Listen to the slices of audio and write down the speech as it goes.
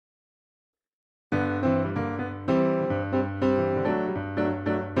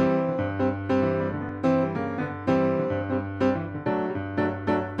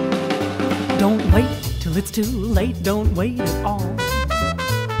it's too late, don't wait at all.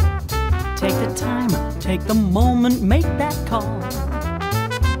 Take the time, take the moment, make that call.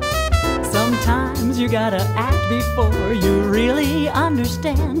 Sometimes you gotta act before you really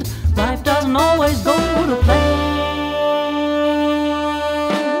understand. Life doesn't always go to plan.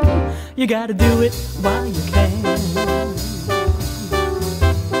 You gotta do it while you can.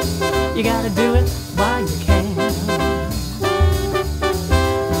 You gotta do it while you can.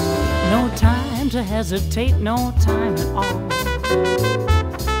 No time to hesitate, no time at all.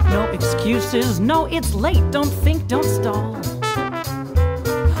 No excuses, no it's late, don't think, don't stall.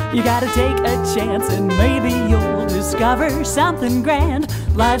 You gotta take a chance and maybe you'll discover something grand.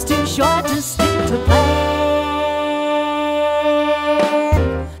 Life's too short to stick to plan.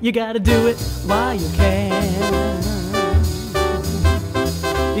 You gotta do it while you can.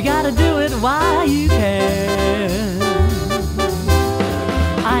 You gotta do it while you can.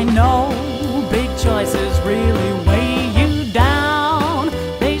 I know big choices really weigh you down.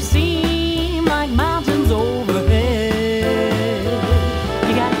 They seem like mountains overhead.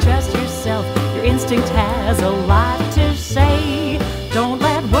 You gotta trust yourself, your instinct has a lot to say. Don't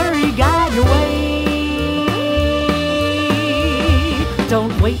let worry guide your way.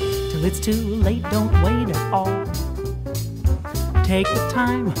 Don't wait till it's too late, don't wait at all. Take the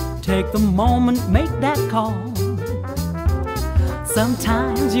time, take the moment, make that call.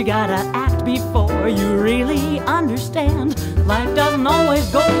 Sometimes you gotta act before you really understand. Life doesn't always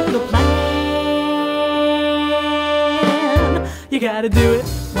go to plan. You gotta do it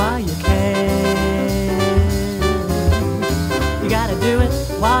while you can. You gotta do it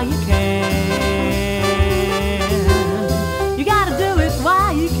while you can. You gotta do it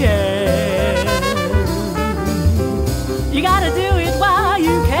while you can. You gotta do it while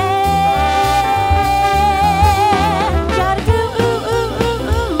you can. You gotta do it.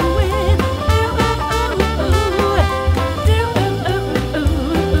 Do it.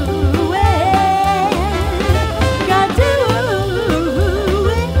 You gotta do it. You gotta do it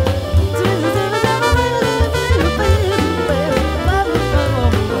while you can.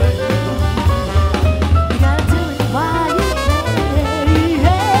 You gotta do it while you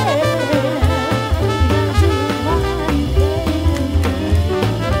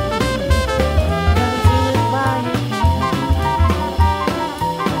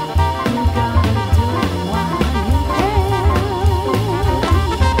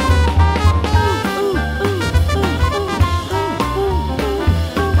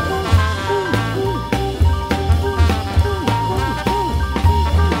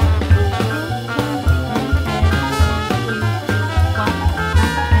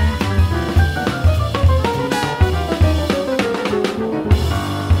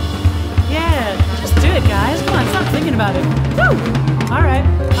guys, come on, stop thinking about it. Woo! All right.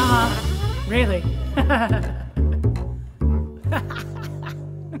 Really?